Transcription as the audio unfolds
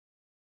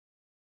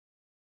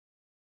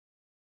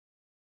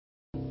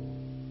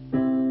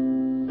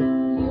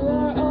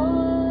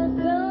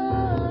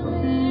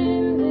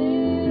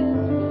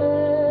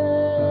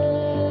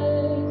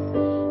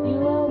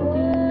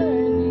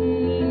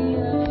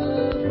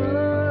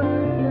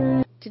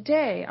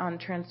Today on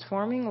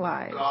Transforming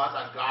Lives.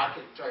 God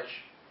can touch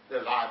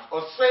their lives. A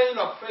saying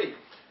of faith.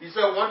 He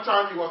said one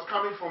time he was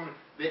coming from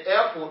the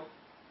airport.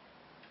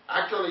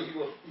 Actually,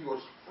 he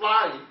was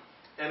flying,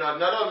 and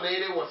another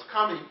lady was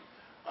coming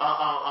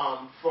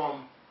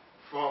from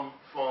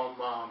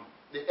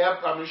the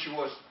airport. I mean, she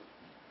was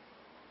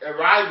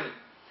arriving,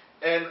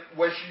 and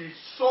when she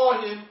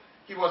saw him,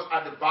 he was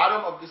at the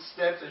bottom of the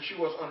steps, and she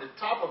was on the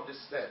top of the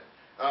step,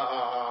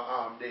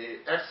 the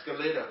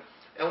escalator.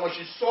 And when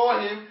she saw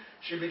him,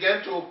 she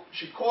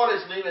called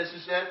his name, and she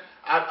said,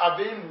 "I've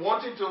been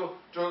wanting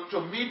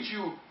to meet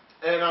you,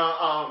 and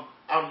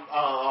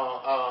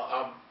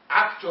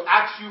to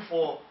ask you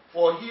for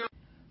healing."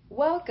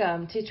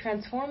 Welcome to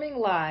Transforming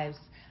Lives,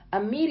 a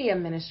media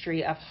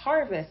ministry of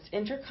Harvest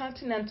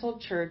Intercontinental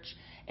Church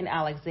in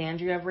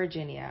Alexandria,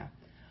 Virginia.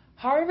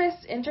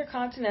 Harvest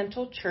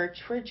Intercontinental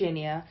Church,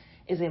 Virginia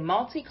is a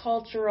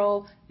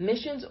multicultural,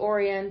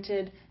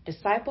 missions-oriented,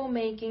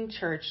 disciple-making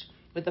church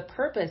with the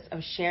purpose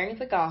of sharing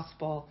the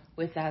gospel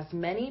with as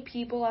many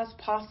people as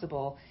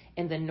possible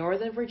in the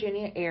Northern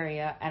Virginia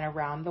area and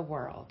around the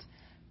world.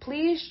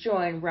 Please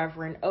join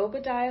Reverend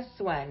Obadiah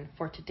Swen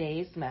for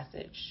today's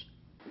message.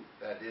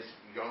 That this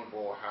young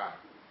boy had.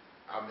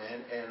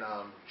 Amen. And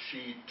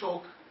she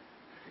took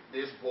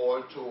this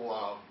boy to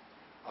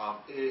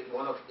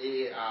one of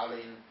A.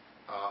 Allen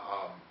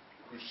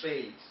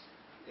crusades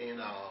in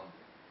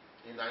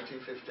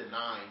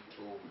 1959.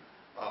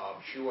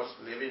 She was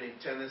living in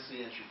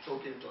Tennessee, and she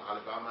took him to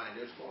Alabama, and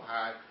this boy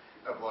had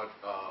about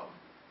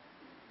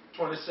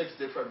 26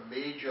 different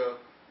major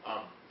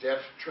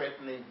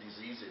death-threatening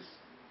diseases.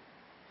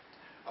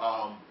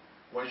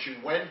 When she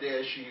went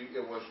there, she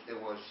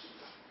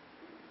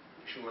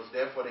was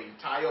there for the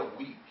entire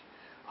week,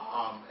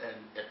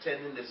 and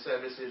attending the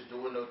services.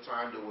 During the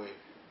time, they would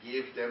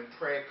give them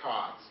prayer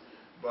cards.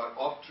 But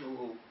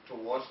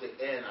towards the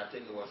end, I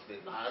think it was the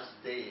last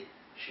day,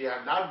 she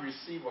had not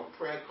received a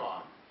prayer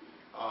card,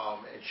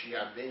 and she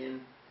had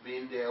been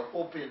there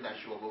hoping that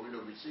she was going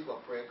to receive a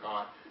prayer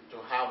card to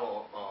have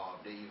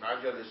the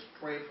evangelist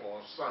pray for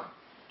her son.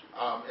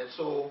 And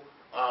so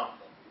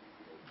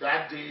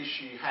that day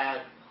she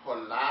had her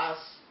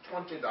last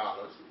 $20,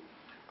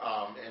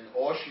 and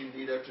all she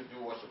needed to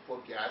do was to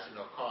put gas in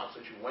her car.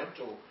 So she went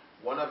to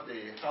one of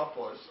the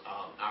helpers,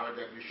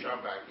 R.W.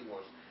 Schambach. He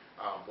was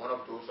one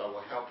of those that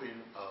were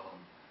helping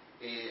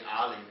A.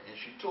 Allen, and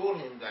she told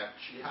him that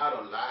she had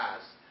her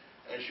last,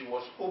 and she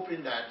was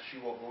hoping that she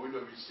was going to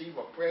receive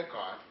a prayer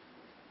card,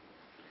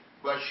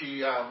 but she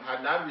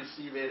had not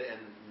received it,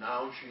 and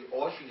now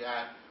all she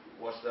had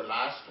was the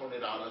last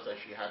 $20 that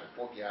she had to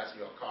put gas in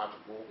her car to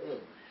go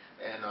home.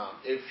 And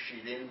if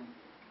she didn't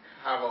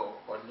have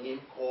her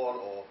name called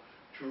or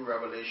through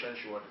revelation,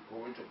 she was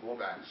going to go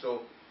back.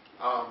 So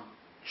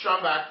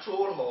Schambach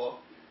told her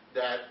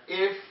that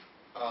if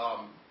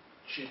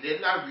she did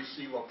not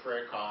receive a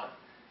prayer card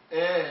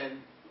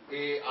and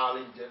A.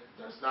 Allen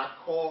does not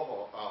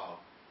call her,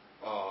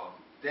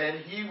 then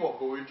he was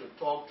going to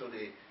talk to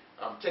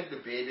take the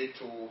baby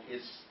to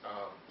his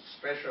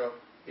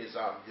his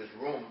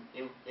room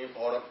in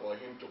order for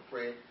him to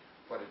pray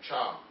for the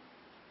child.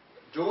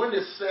 During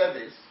the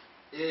service,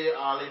 A.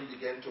 Allen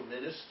began to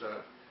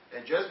minister,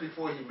 and just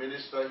before he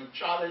ministered, he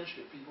challenged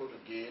the people to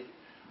give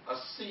a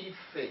seed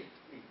faith.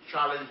 He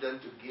challenged them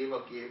to give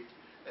a gift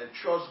and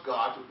trust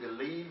God, to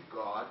believe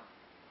God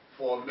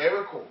for a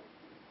miracle.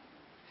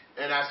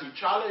 And as he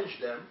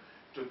challenged them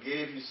to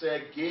give, he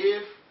said,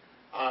 give,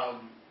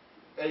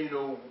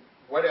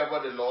 whatever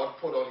the Lord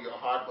put on your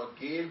heart, but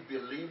give,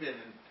 believing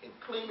in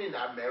claiming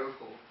that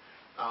miracle.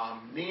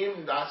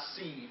 Name that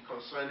seed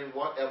concerning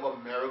whatever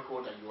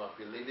miracle that you are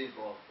believing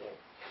God for.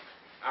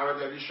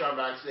 R.W.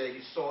 Schambach said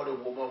he saw the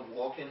woman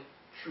walking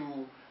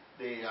through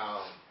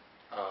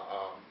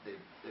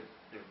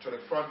to the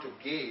front to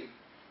give,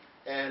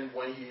 and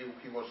when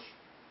he was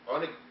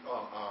on the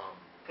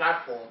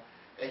platform,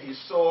 and he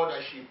saw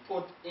that she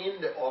put in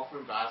the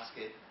offering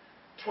basket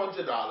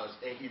 $20,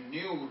 and he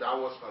knew that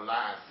was her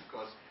last,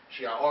 because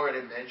she had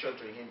already mentioned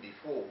to him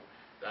before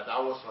that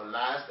was her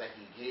last that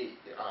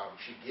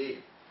she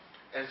gave.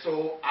 And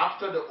so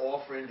after the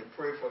offering, they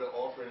prayed for the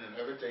offering and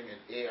everything, and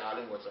A.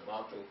 Allen was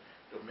about to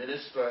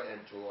minister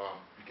and to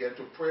begin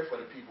to pray for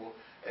the people,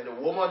 and the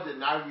woman did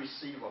not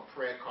receive a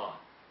prayer card.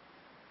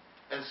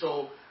 And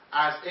so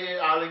as A.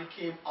 Allen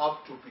came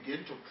up to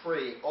begin to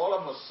pray, all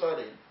of a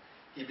sudden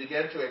he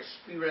began to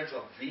experience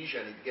a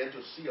vision. He began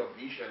to see a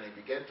vision. He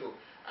began to,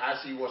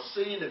 as he was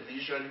seeing the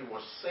vision, he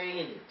was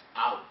saying it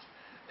out.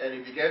 And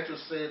he began to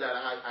say that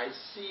I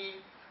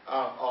see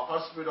a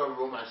hospital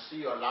room. I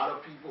see a lot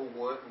of people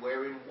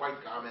wearing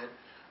white garments,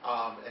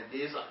 and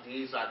these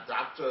are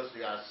doctors.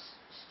 They are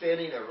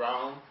standing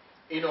around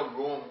in a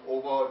room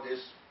over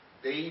this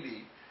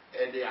baby,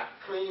 and they are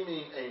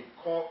claiming and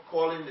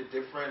calling the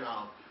different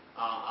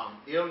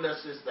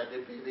illnesses that the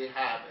baby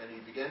have. And he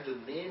began to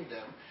name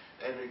them,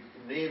 and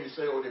he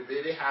said, the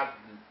baby have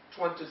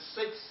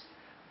 26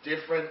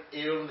 different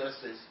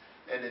illnesses,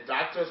 and the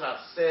doctors have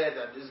said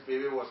that this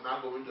baby was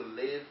not going to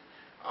live,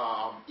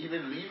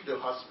 even leave the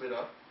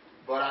hospital,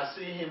 but I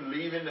see him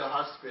leaving the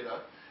hospital.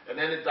 And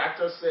then the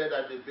doctor said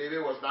that the baby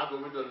was not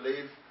going to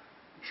live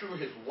through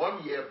his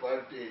 1-year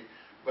birthday.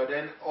 But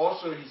then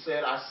also he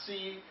said, I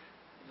see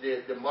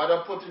the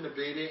mother putting the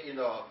baby in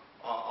a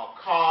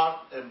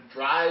car and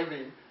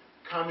driving,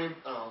 coming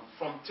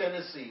from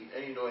Tennessee.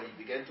 And,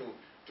 he began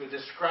to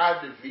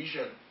describe the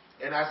vision.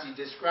 And as he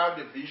described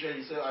the vision,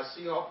 he said, I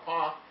see her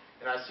park,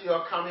 and I see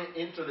her coming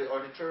into the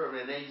auditorium.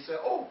 And then he said,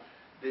 oh,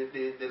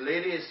 the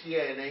lady is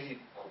here. And then he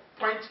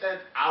pointed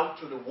out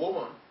to the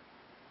woman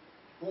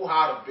who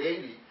had a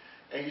baby.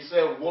 And he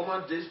said,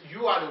 woman,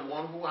 you are the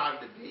one who had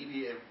the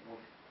baby with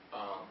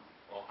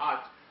her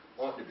hat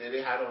on, the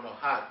baby hat on her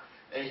hat.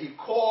 And he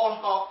called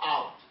her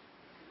out.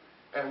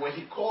 And when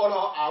he called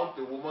her out,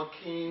 the woman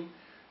came.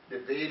 The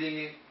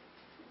baby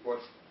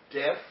was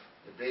deaf.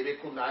 The baby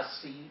could not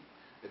see.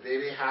 The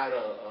baby had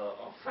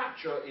a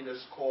fracture in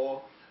his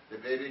skull. The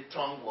baby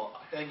tongue was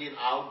hanging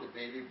out. The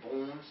baby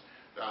bones.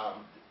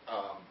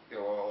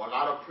 There were a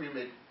lot of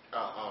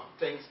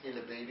things in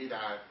the baby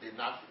that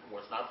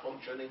was not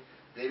functioning.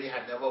 Baby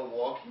had never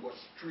walked. He was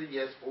 3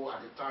 years old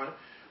at the time.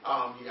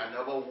 He had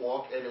never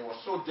walked, and it was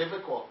so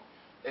difficult.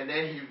 And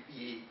then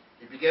he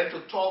began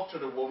to talk to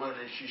the woman,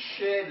 and she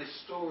shared the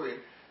story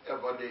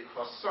about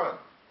her son.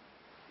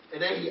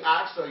 And then he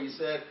asked her, he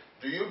said,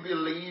 do you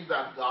believe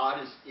that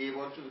God is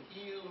able to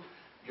heal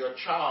your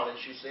child? And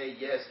she said,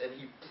 yes. And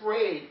he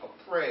prayed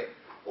a prayer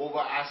over.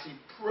 As he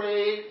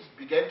prayed,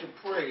 began to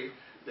pray,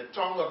 the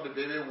tongue of the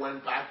baby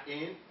went back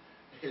in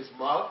his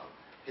mouth,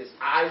 his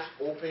eyes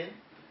opened,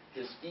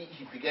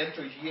 he began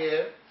to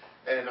hear.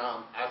 And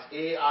as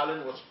A.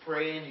 Allen was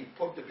praying, he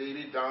put the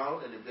baby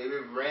down, and the baby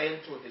ran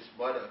to his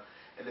mother,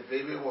 and the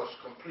baby was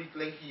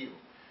completely healed.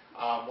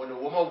 When the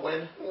woman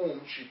went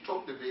home, she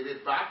took the baby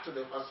back to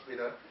the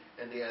hospital,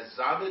 and they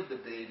examined the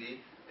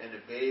baby, and the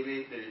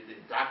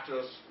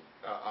doctors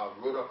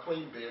wrote a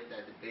clean bill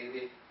that the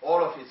baby,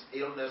 all of his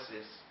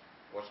illnesses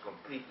was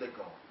completely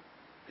gone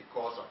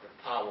because of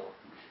the power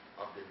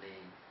of the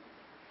name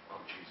of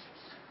Jesus.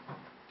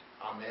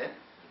 Amen.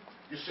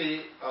 You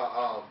see,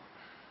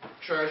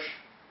 church,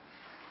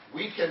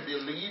 we can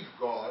believe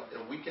God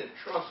and we can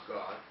trust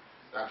God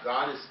that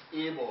God is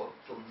able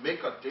to make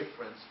a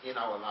difference in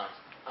our lives.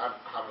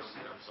 Have a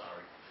seat, I'm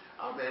sorry.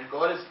 Amen.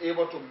 God is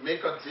able to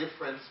make a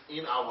difference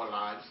in our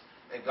lives,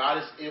 and God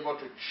is able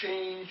to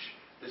change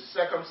the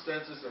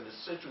circumstances and the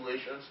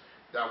situations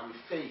that we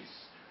face.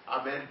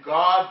 Amen.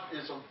 God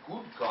is a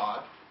good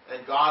God,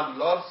 and God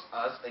loves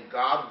us, and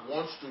God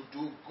wants to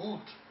do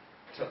good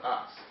to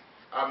us.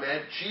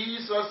 Amen.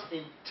 Jesus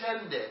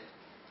intended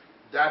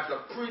that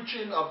the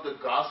preaching of the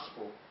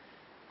gospel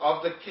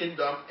of the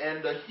kingdom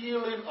and the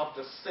healing of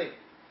the sick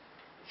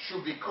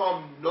should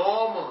become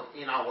normal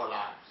in our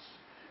lives.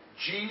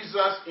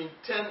 Jesus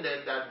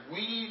intended that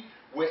we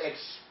will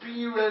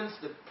experience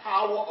the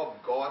power of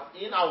God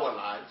in our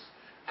lives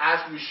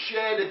as we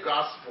share the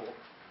gospel,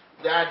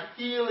 that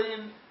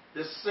healing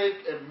the sick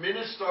and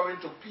ministering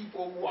to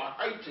people who are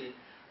hurting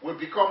will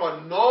become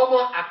a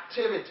normal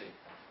activity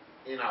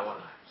in our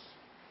lives.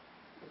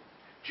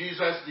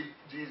 Jesus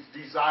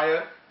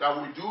desired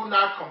that we do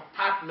not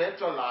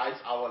compartmentalize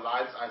our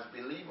lives as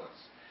believers.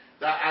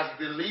 That as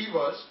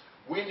believers,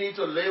 we need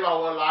to live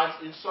our lives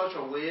in such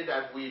a way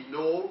that we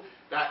know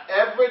that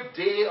every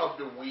day of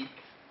the week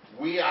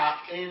we are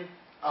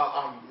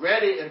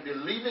ready and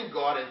believing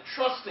God and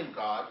trusting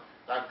God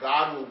that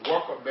God will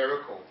work a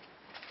miracle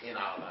in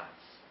our lives.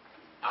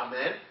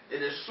 Amen.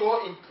 It is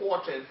so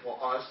important for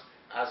us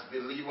as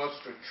believers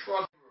to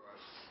trust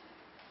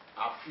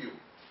our few.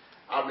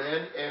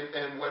 Amen.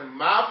 And when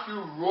Matthew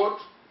wrote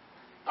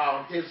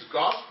his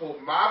gospel,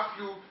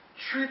 Matthew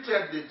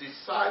treated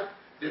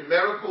the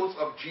miracles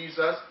of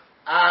Jesus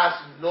as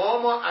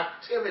normal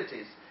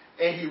activities.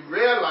 And he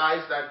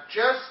realized that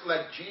just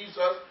like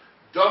Jesus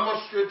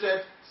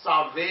demonstrated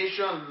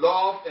salvation,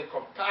 love, and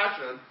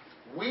compassion,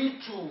 we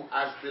too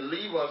as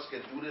believers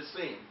can do the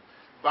same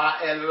by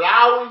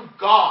allowing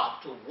God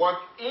to work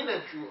in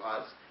and through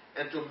us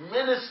and to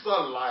minister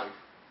life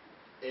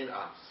in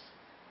us.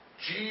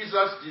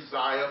 Jesus'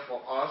 desire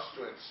for us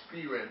to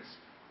experience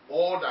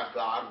all that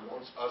God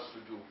wants us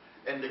to do.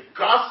 And the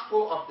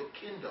gospel of the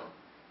kingdom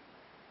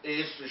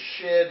is to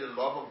share the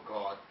love of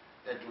God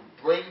and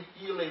to bring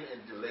healing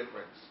and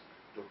deliverance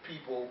to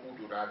people who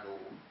do not know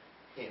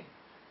Him.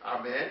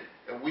 Amen.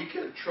 And we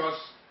can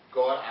trust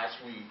God as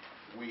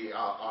we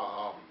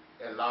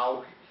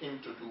allow Him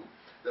to do.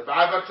 The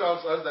Bible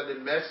tells us that the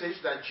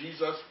message that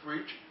Jesus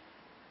preached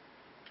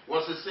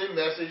was the same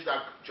message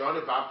that John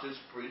the Baptist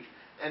preached,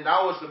 and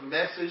that was the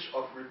message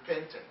of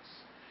repentance.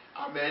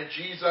 Amen.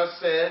 Jesus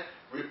said,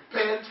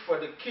 repent, for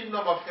the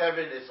kingdom of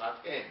heaven is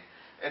at hand.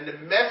 And the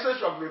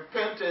message of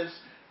repentance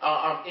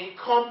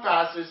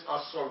encompasses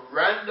a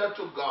surrender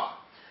to God.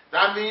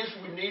 That means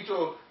we need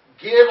to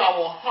give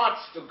our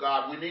hearts to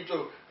God. We need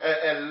to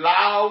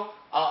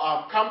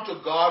come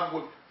to God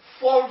with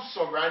full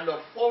surrender,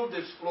 full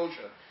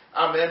disclosure.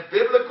 Amen.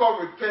 Biblical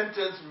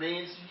repentance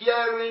means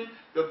hearing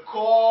the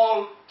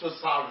call to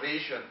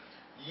salvation,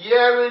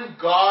 hearing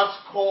God's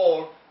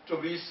call to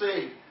be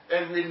saved,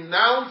 and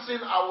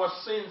renouncing our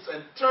sins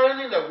and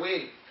turning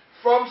away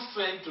from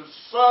sin to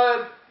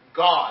serve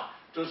God,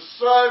 to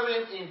serve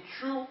Him in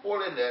true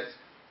holiness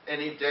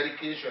and in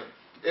dedication.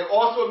 It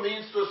also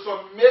means to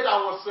submit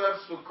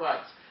ourselves to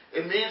Christ.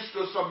 It means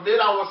to submit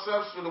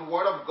ourselves to the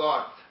Word of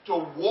God, to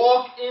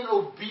walk in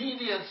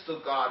obedience to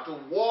God, to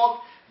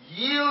walk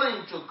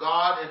yielding to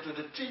God and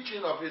to the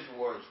teaching of His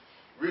words.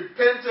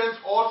 Repentance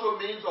also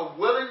means a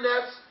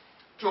willingness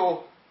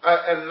to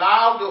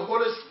allow the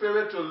Holy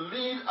Spirit to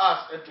lead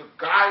us and to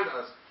guide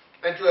us,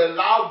 and to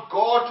allow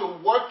God to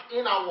work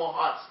in our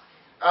hearts.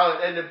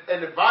 And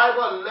the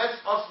Bible lets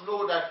us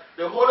know that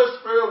the Holy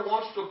Spirit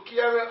wants to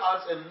carry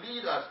us and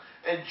lead us.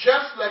 And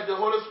just like the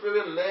Holy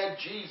Spirit led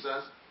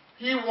Jesus,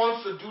 He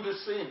wants to do the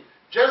same.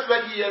 Just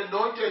like He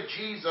anointed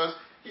Jesus,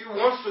 He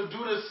wants to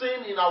do the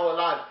same in our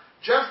life.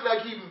 Just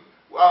like He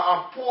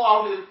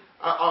poured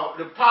out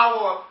the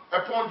power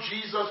upon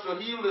Jesus to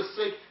heal the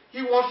sick,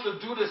 He wants to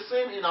do the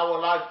same in our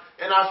life.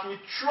 And as we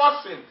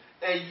trust Him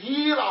and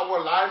yield our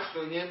lives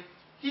to Him,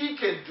 He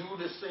can do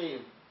the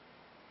same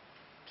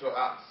to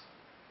us.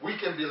 We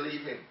can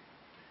believe Him.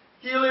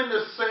 Healing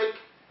the sick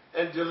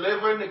and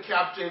delivering the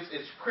captives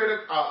is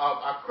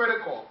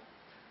critical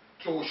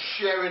to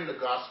sharing the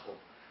gospel.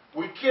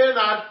 We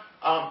cannot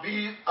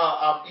be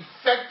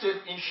effective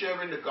in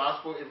sharing the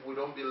gospel if we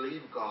don't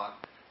believe God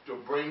to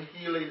bring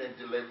healing and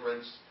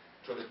deliverance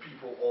to the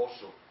people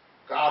also.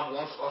 God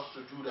wants us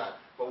to do that,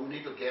 but we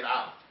need to get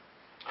out.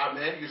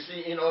 Amen. You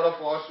see, in order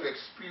for us to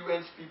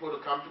experience people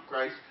to come to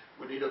Christ,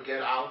 we need to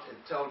get out and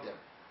tell them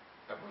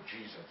about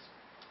Jesus.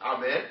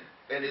 Amen.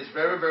 And it's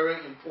very,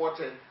 very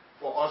important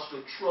for us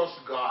to trust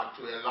God,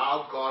 to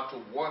allow God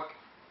to work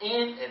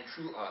in and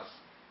through us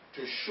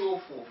to show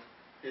forth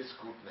His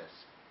goodness.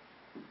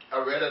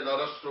 I read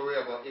another story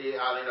about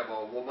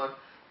about a woman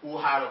who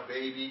had a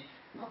baby.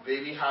 Her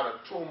baby had a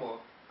tumor,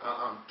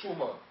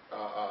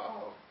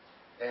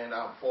 and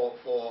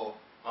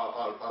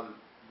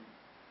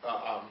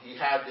he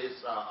had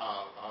this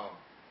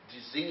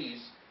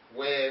disease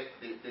where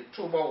the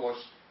tumor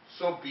was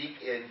so big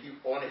and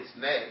on his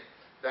neck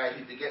that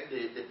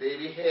the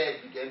baby head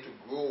began to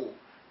grow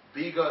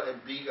bigger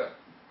and bigger.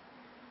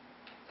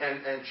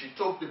 And she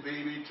took the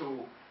baby to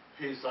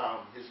his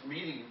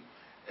meeting,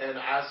 and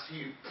as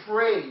he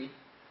prayed,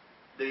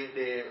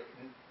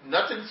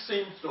 nothing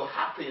seemed to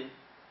happen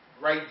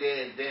right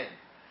there and then.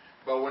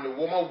 But when the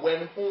woman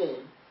went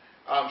home,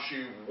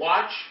 she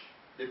watched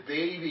the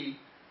baby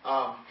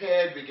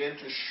head begin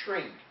to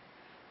shrink,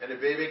 and the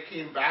baby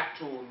came back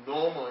to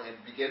normal and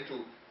began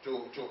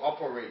to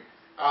operate.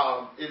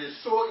 It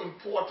is so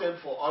important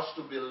for us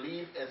to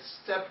believe and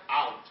step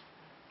out,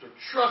 to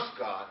trust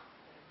God,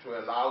 to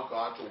allow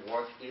God to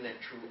work in and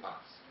through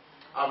us.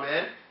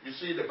 Amen. You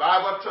see, the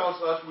Bible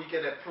tells us we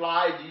can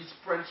apply these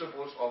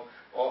principles of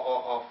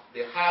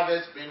the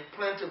harvest being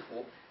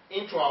plentiful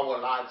into our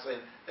lives.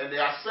 And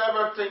there are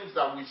several things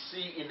that we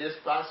see in this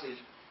passage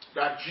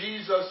that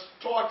Jesus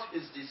taught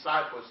His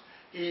disciples.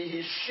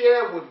 He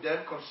shared with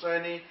them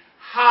concerning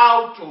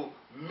how to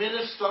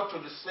minister to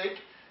the sick.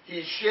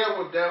 He shared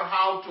with them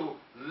how to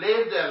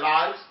live their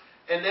lives.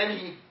 And then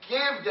He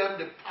gave them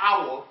the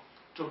power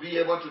to be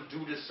able to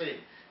do the same.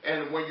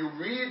 And when you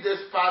read this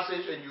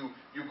passage and you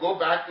go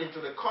back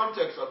into the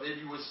context of it,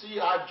 you will see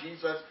how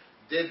Jesus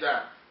did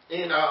that.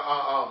 In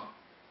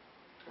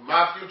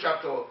Matthew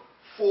chapter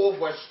 4,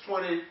 verse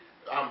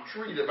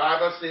 23, the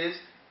Bible says,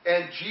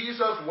 "And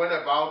Jesus went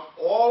about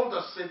all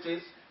the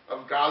cities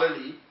of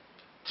Galilee,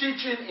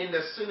 teaching in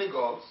the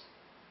synagogues,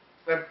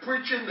 and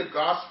preaching the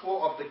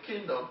gospel of the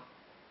kingdom,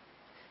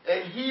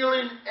 and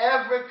healing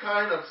every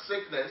kind of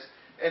sickness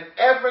and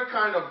every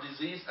kind of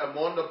disease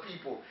among the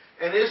people.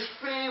 And His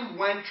fame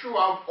went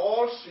throughout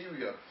all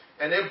Syria,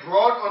 and they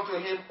brought unto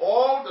Him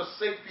all the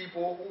sick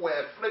people who were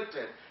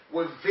afflicted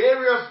with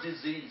various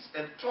disease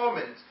and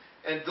torments,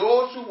 and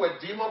those who were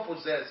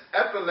demon-possessed,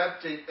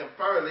 epileptic, and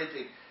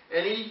paralytic.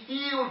 And He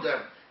healed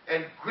them.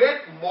 And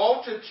great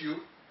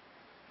multitude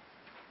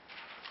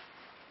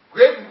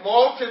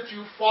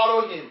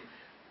followed Him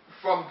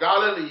from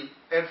Galilee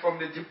and from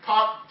the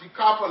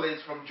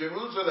Decapolis, from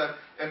Jerusalem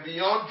and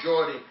beyond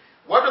Jordan."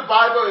 What the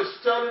Bible is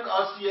telling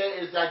us here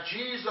is that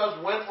Jesus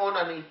went on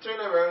an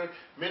itinerary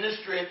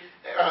ministry,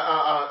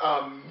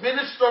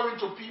 ministering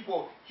to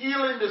people,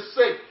 healing the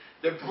sick.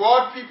 They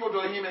brought people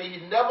to Him, and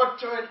He never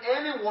turned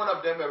any one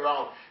of them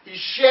around. He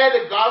shared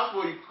the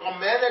gospel. He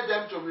commanded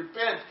them to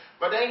repent.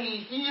 But then He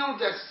healed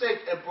the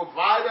sick and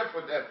provided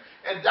for them.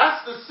 And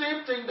that's the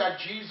same thing that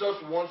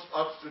Jesus wants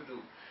us to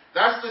do.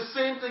 That's the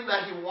same thing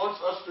that He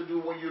wants us to do.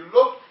 When you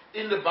look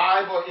in the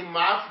Bible, in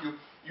Matthew,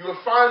 you will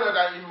find out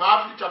that in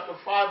Matthew chapter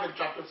 5 and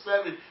chapter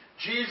 7,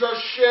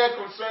 Jesus shared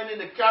concerning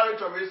the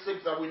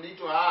characteristics that we need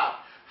to have,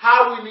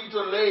 how we need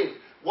to live,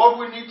 what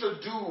we need to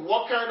do,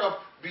 what kind of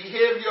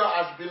behavior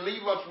as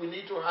believers we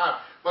need to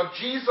have. But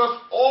Jesus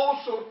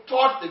also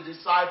taught the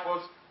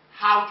disciples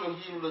how to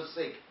heal the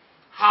sick,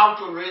 how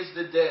to raise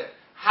the dead,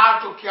 how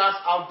to cast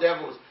out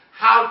devils,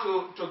 how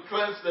to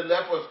cleanse the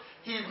lepers.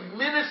 He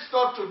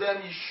ministered to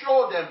them. He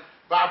showed them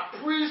by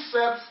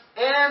precepts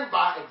and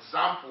by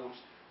examples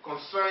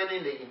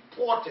concerning the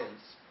importance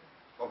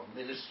of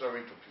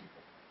ministering to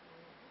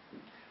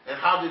people. And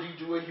how did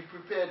he do it? He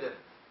prepared them.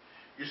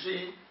 You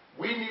see,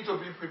 we need to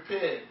be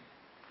prepared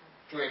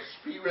to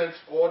experience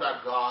all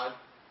that God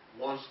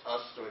wants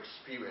us to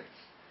experience.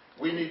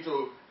 We need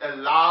to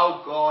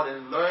allow God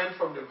and learn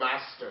from the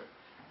Master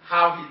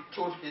how he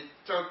took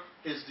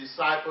his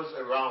disciples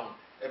around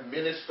and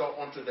minister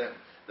unto them.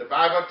 The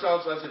Bible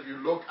tells us, if you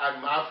look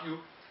at Matthew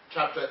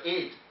chapter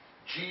 8,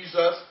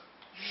 Jesus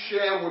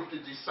shared with the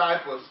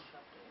disciples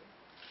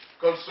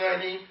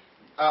concerning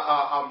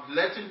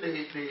letting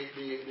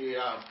the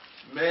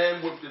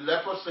man with the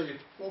leprosy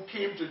who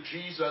came to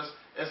Jesus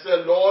and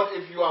said, Lord,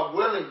 if you are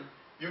willing,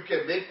 you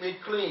can make me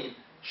clean.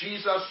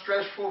 Jesus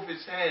stretched forth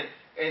his hand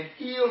and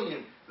healed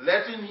him,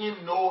 letting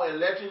him know and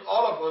letting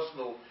all of us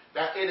know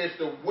that it is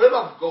the will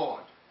of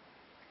God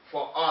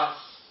for us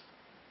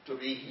to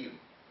be healed.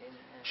 Amen.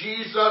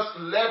 Jesus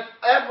let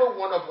every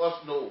one of us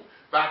know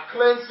by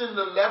cleansing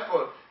the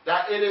leper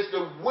that it is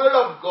the will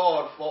of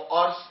God for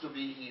us to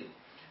be healed.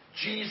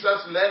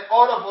 Jesus let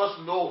all of us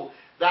know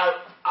that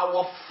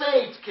our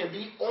faith can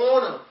be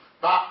honored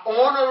by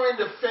honoring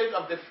the faith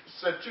of the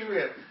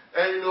centurion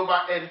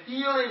and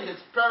healing his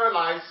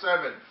paralyzed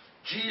servant.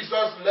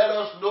 Jesus let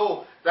us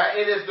know that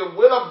it is the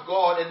will of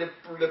God and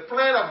the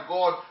plan of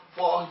God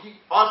for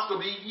us to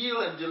be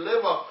healed and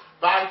delivered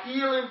by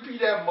healing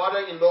Peter's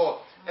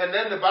mother-in-law. And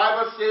then the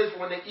Bible says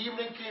when the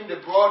evening came,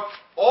 they brought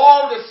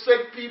all the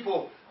sick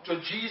people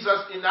to Jesus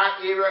in that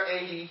area,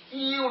 and he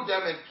healed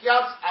them and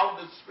cast out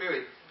the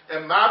spirit.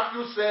 And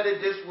Matthew said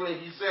it this way.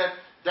 He said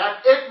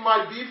that it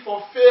might be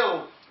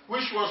fulfilled,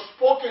 which was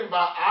spoken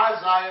by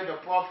Isaiah the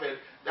prophet,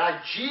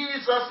 that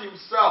Jesus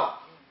himself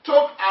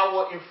took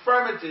our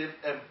infirmity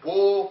and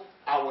bore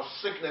our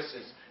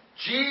sicknesses.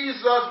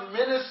 Jesus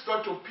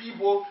ministered to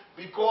people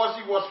because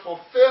he was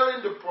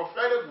fulfilling the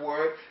prophetic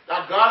word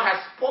that God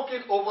has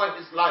spoken over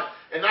his life.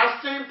 And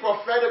that same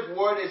prophetic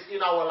word is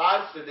in our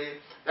lives today,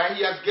 that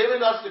he has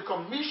given us the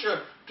commission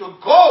to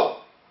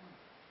go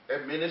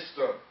and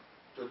minister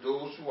to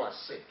those who are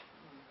sick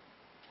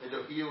and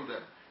to heal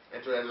them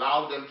and to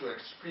allow them to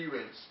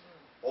experience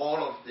all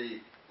of the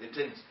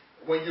things.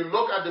 When you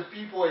look at the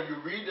people and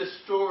you read the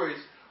stories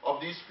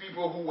of these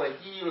people who were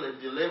healed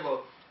and delivered,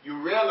 you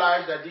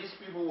realize that these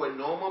people were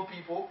normal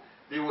people.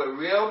 They were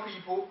real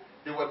people.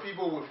 They were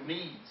people with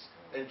needs.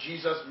 And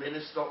Jesus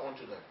ministered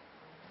unto them.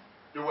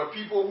 There were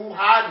people who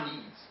had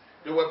needs.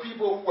 There were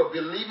people who were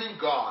believing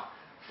God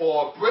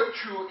for a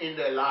breakthrough in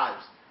their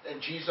lives.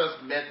 And Jesus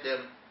met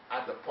them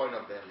at the point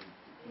of their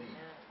need.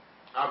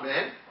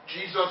 Amen.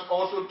 Jesus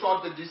also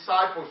taught the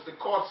disciples the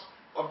course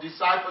of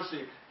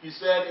discipleship. He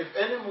said, if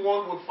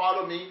anyone would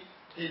follow me,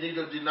 he need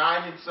to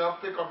deny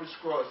himself, pick up his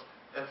cross,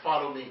 and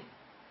follow me.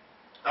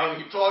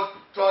 And he taught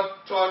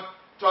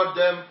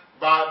them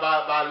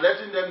by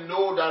letting them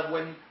know that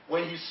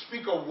when he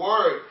speak a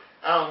word,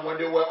 when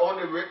they were on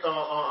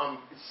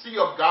the Sea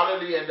of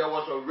Galilee and there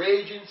was a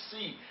raging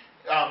sea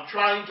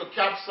trying to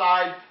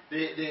capsize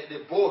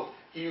the boat,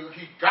 he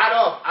got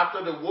up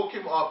after they woke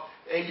him up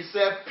and he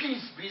said,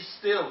 peace, be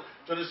still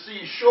to the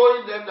sea,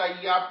 showing them that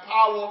he had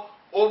power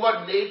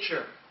over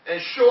nature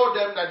and show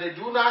them that they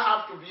do not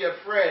have to be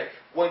afraid.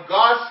 When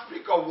God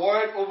speaks a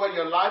word over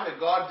your life and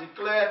God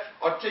declares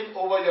a thing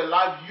over your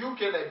life, you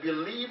can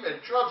believe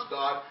and trust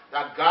God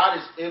that God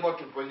is able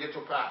to bring it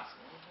to pass.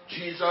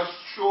 Jesus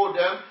showed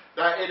them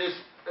that it is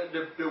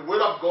the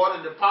will of God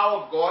and the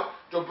power of God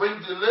to bring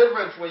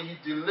deliverance. When he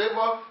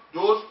delivered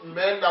those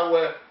men that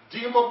were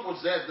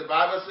demon-possessed, the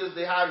Bible says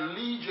they had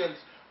legions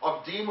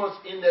of demons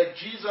in there.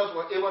 Jesus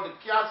was able to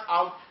cast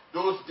out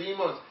those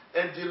demons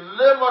and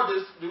deliver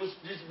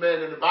these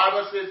men. And the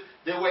Bible says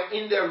they were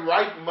in their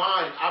right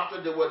mind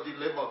after they were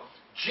delivered.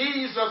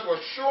 Jesus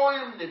was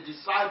showing the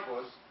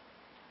disciples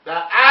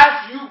that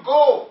as you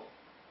go,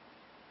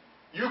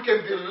 you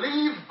can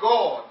believe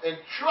God and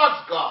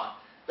trust God,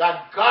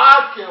 that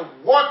God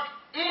can work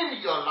in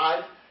your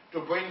life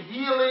to bring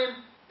healing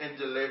and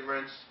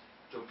deliverance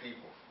to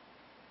people.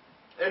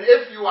 And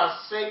if you are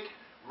sick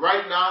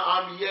right now,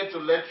 I'm here to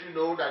let you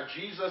know that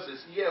Jesus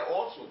is here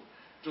also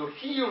to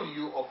heal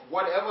you of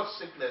whatever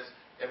sickness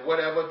and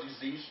whatever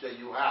disease that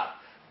you have.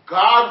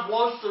 God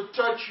wants to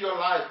touch your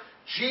life.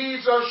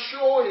 Jesus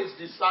showed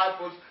his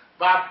disciples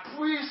by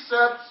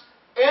precepts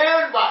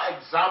and by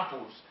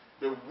examples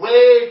the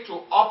way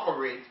to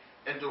operate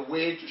and the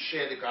way to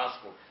share the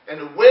gospel.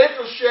 And the way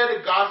to share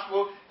the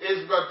gospel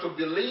is to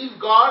believe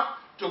God,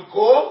 to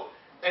go,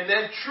 and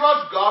then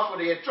trust God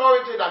for the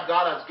authority that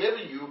God has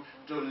given you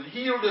to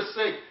heal the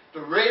sick,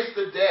 to raise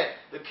the dead,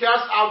 to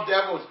cast out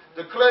devils,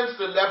 to cleanse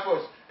the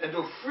lepers, and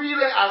to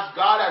freely, as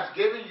God has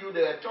given you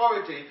the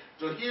authority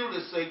to heal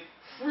the sick,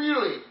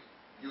 freely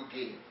you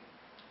give.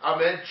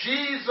 Amen.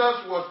 Jesus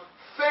was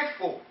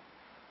faithful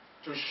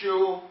to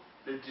show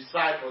the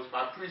disciples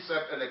by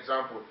precept and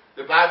example.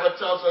 The Bible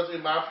tells us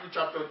in Matthew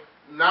chapter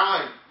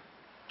 9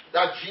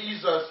 that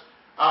Jesus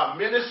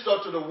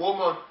ministered to the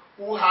woman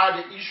who had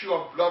the issue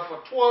of blood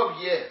for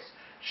 12 years.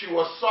 She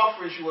was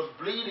suffering, she was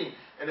bleeding,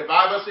 And the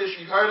Bible says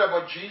she heard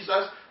about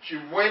Jesus. She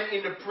went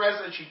in the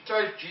presence. She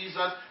touched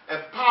Jesus.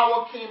 And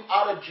power came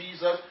out of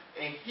Jesus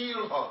and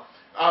healed her.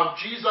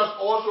 Jesus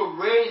also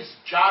raised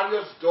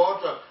Jairus'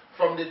 daughter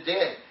from the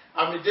dead.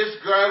 This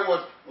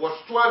girl was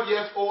 12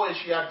 years old and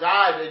she had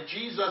died. And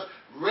Jesus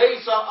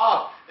raised her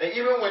up. And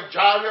even when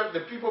the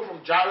people from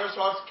Jairus'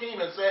 house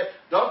came and said,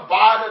 don't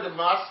bother the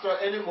master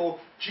anymore,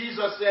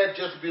 Jesus said,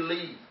 just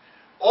believe.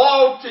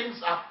 All things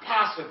are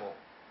possible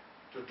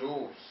to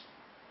those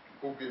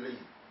who believe.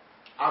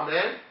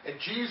 Amen. And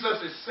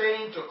Jesus is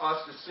saying to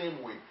us the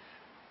same way.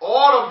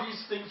 All of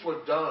these things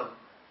were done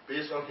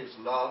based on his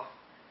love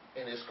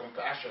and his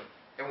compassion.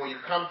 And when you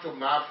come to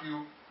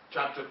Matthew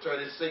chapter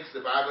 36, the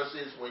Bible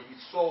says when he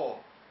saw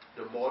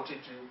the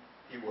multitude,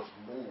 he was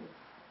moved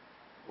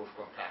with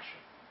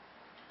compassion.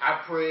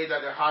 I pray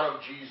that the heart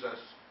of Jesus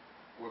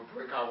will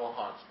break our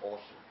hearts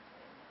also.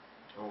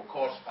 It will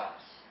cause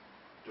us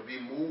to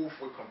be moved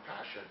with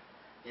compassion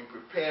in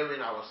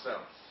preparing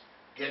ourselves,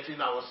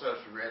 getting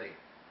ourselves ready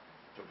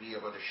to be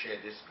able to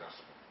share this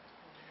gospel.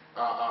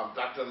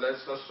 Dr.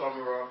 Lester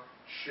Summerer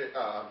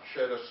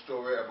shared a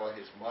story about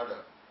his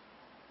mother.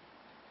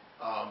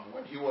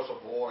 When he was a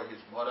boy,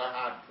 his mother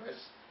had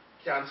breast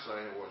cancer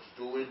and was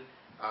doing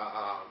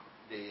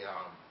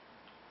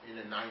in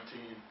the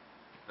 19,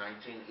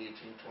 18,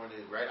 20,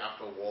 right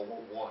after World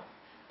War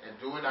I. And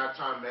during that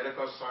time,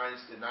 medical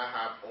science did not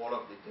have all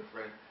of the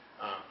different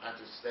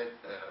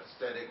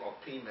anesthetic or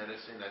pain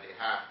medicine that they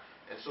had.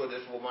 And so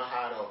this woman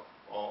had a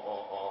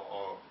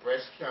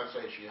breast cancer,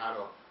 and she had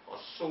a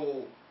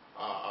sore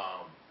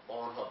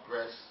on her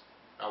breast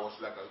that was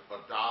like a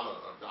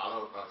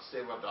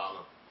silver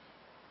dollar.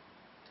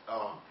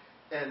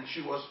 And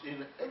she was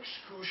in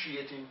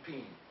excruciating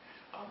pain.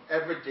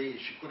 Every day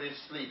she couldn't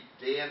sleep.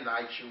 Day and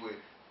night she would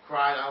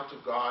cry out to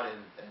God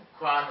and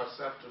cry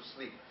herself to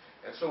sleep.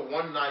 And so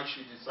one night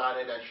she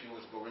decided that she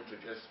was going to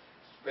just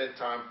spend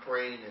time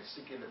praying and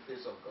seeking the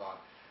face of God.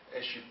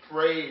 And she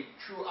prayed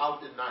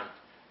throughout the night,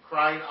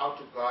 crying out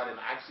to God and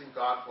asking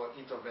God for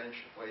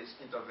intervention, for his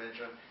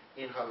intervention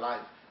in her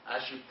life.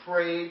 As she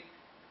prayed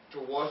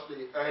towards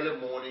the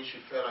early morning, she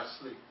fell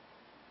asleep.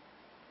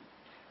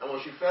 And when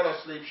she fell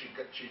asleep,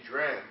 she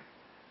dreamed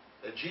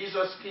that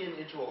Jesus came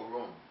into her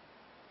room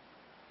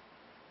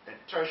and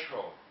touched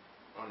her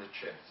on the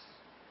chest.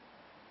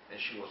 And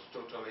she was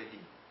totally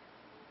healed.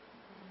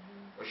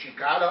 When she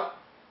got up,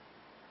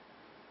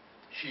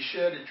 she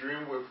shared the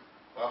dream with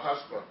her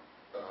husband,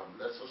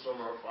 Lester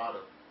Summerer, her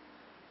father.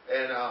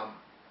 And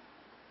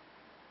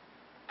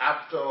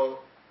after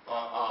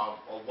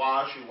a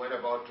while, she went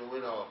about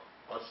doing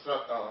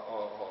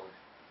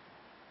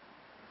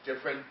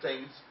different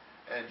things.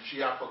 And she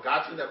had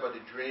forgotten about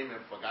the dream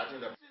and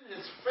forgotten that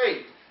his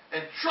faith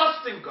and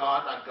trusting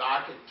God that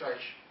God can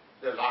touch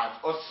their lives.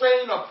 Or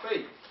saying of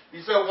faith.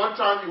 He said one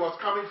time he was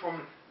coming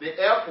from the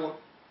airport.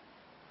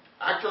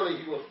 Actually,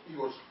 he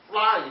was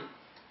flying,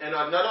 and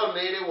another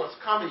lady was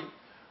coming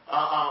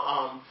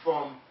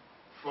from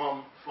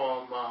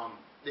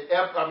the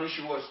airport.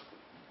 She was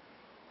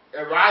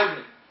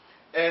arriving,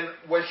 and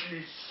when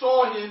she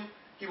saw him,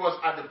 he was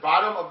at the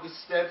bottom of the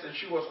steps, and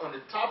she was on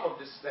the top of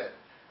the step,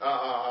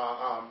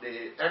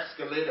 the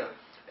escalator.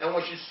 And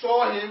when she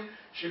saw him,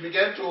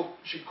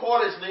 she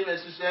called his name, and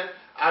she said,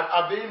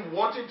 "I've been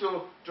wanting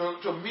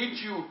to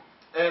meet you,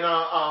 and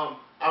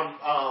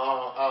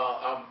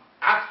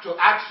to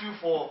ask you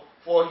for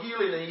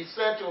healing." And he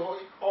said to her,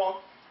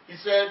 he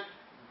said,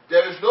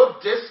 "There is no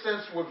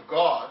distance with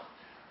God.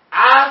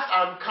 As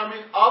I'm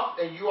coming up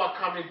and you are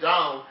coming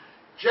down,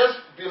 just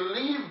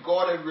believe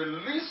God and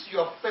release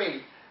your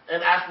faith.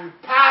 And as we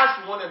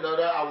pass one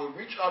another, I will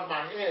reach out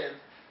my hand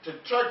to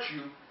touch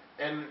you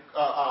and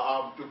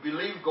to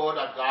believe God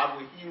that God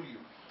will heal you."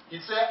 He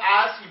said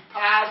as he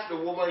passed the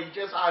woman, he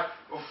just had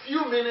a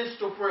few minutes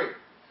to pray.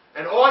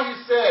 And all he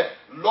said,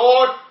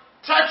 "Lord,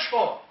 touch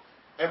her."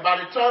 And by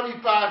the time he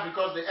passed,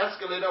 because the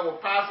escalator were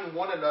passing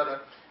one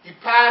another, he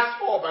passed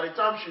her. By the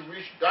time she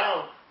reached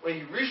down, when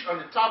he reached on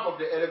the top of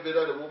the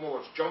elevator, the woman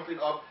was jumping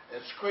up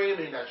and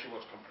screaming that she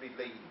was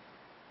completely healed.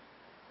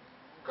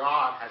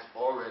 God has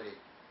already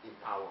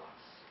empowered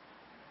us.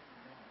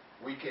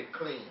 We can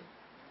claim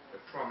the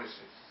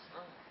promises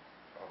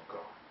of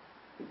God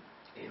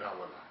in our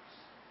lives.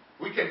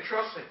 We can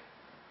trust him.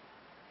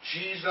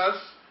 Jesus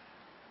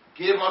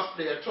gave us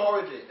the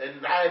authority,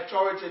 and that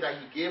authority that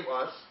he gave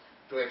us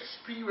to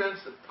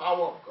experience the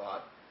power of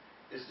God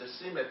is the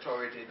same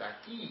authority that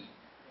he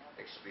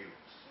experienced.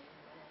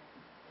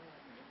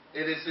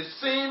 It is the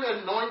same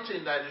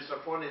anointing that is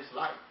upon his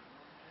life.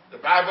 The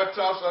Bible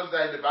tells us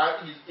that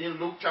in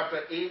Luke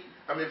chapter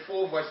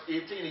 4 verse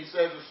 18, he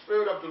says, "The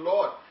Spirit of the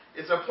Lord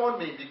is upon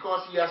me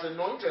because he has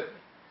anointed me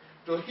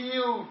to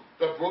heal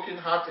the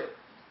brokenhearted.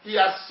 He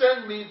has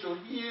sent me to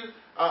heal,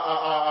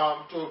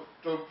 to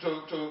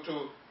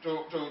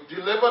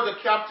deliver the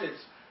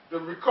captives, to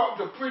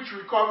preach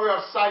recovery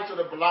of sight to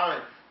the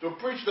blind, to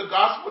preach the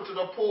gospel to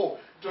the poor,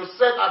 to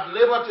set at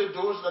liberty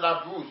those that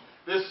are bruised."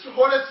 The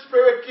Holy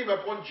Spirit came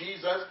upon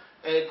Jesus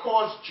and it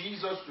caused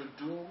Jesus to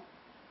do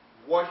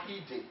what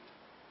he did.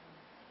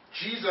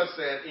 Jesus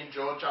said in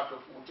John chapter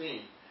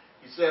 14,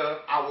 he said,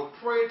 I will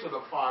pray to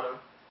the Father.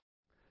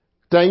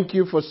 Thank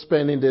you for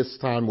spending this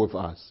time with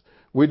us.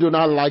 We do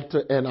not like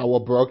to end our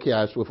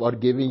broadcast without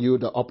giving you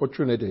the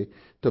opportunity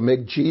to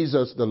make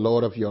Jesus the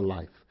Lord of your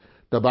life.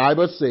 The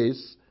Bible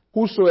says,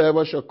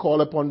 whosoever shall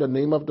call upon the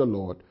name of the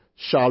Lord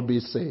shall be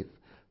saved.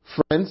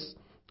 Friends,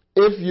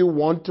 if you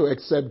want to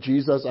accept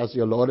Jesus as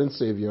your Lord and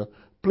Savior,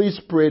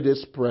 please pray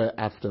this prayer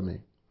after me.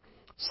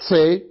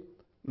 Say,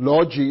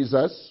 Lord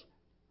Jesus,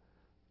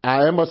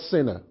 I am a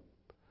sinner.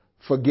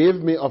 Forgive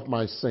me of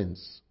my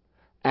sins.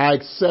 I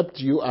accept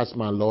you as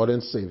my Lord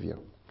and Savior.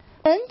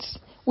 Friends,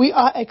 we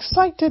are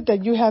excited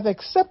that you have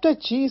accepted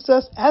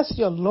Jesus as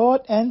your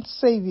Lord and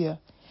Savior.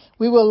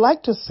 We would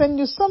like to send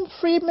you some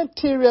free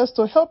materials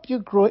to help you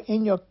grow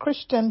in your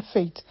Christian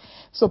faith.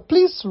 So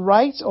please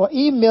write or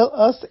email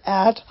us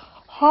at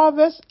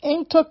Harvest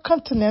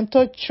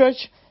Intercontinental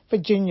Church,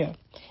 Virginia.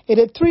 It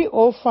is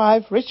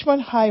 305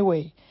 Richmond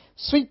Highway,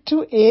 Suite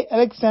 2A,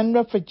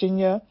 Alexandria,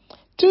 Virginia,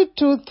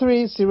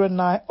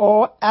 22309,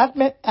 or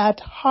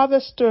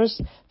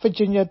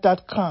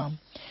admin@harvestersvirginia.com.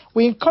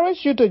 We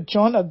encourage you to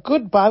join a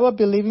good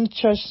Bible-believing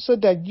church so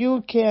that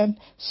you can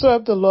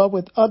serve the Lord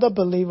with other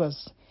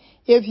believers.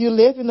 If you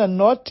live in the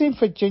Northern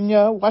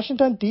Virginia,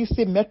 Washington,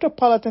 D.C.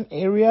 metropolitan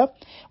area,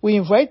 we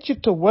invite you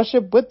to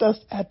worship with us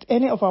at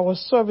any of our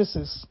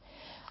services.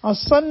 On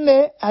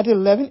Sunday at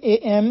 11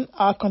 a.m.,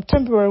 our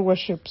contemporary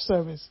worship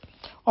service.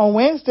 On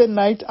Wednesday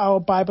night, our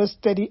Bible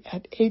study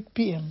at 8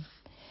 p.m.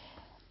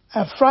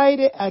 And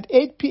Friday at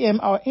 8 p.m.,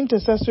 our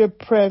intercessory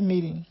prayer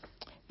meeting.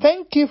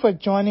 Thank you for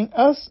joining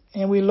us,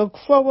 and we look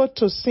forward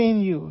to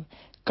seeing you.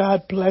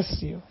 God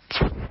bless you.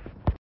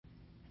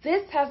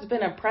 This has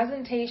been a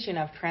presentation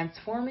of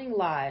Transforming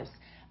Lives,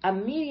 a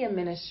media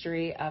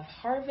ministry of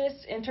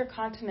Harvest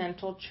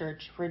Intercontinental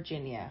Church,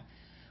 Virginia.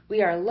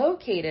 We are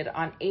located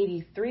on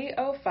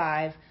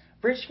 8305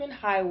 Richmond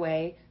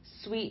Highway,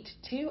 Suite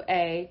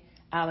 2A,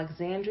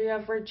 Alexandria,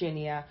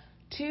 Virginia,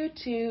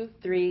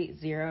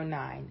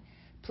 22309.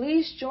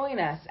 Please join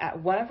us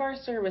at one of our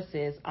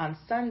services on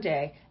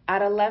Sunday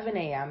at 11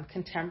 a.m.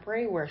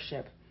 Contemporary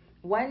Worship,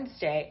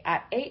 Wednesday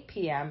at 8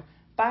 p.m.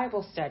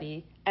 Bible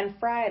Study, and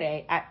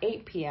Friday at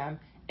 8 p.m.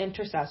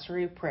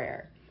 Intercessory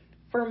Prayer.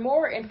 For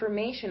more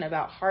information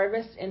about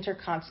Harvest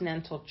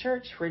Intercontinental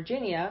Church,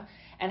 Virginia,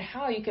 and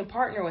how you can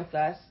partner with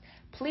us,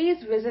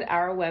 please visit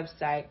our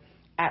website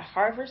at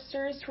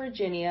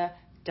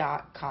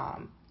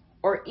harvestersvirginia.com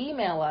or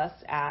email us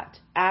at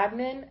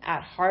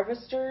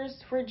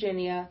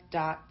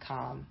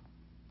admin@harvestersvirginia.com.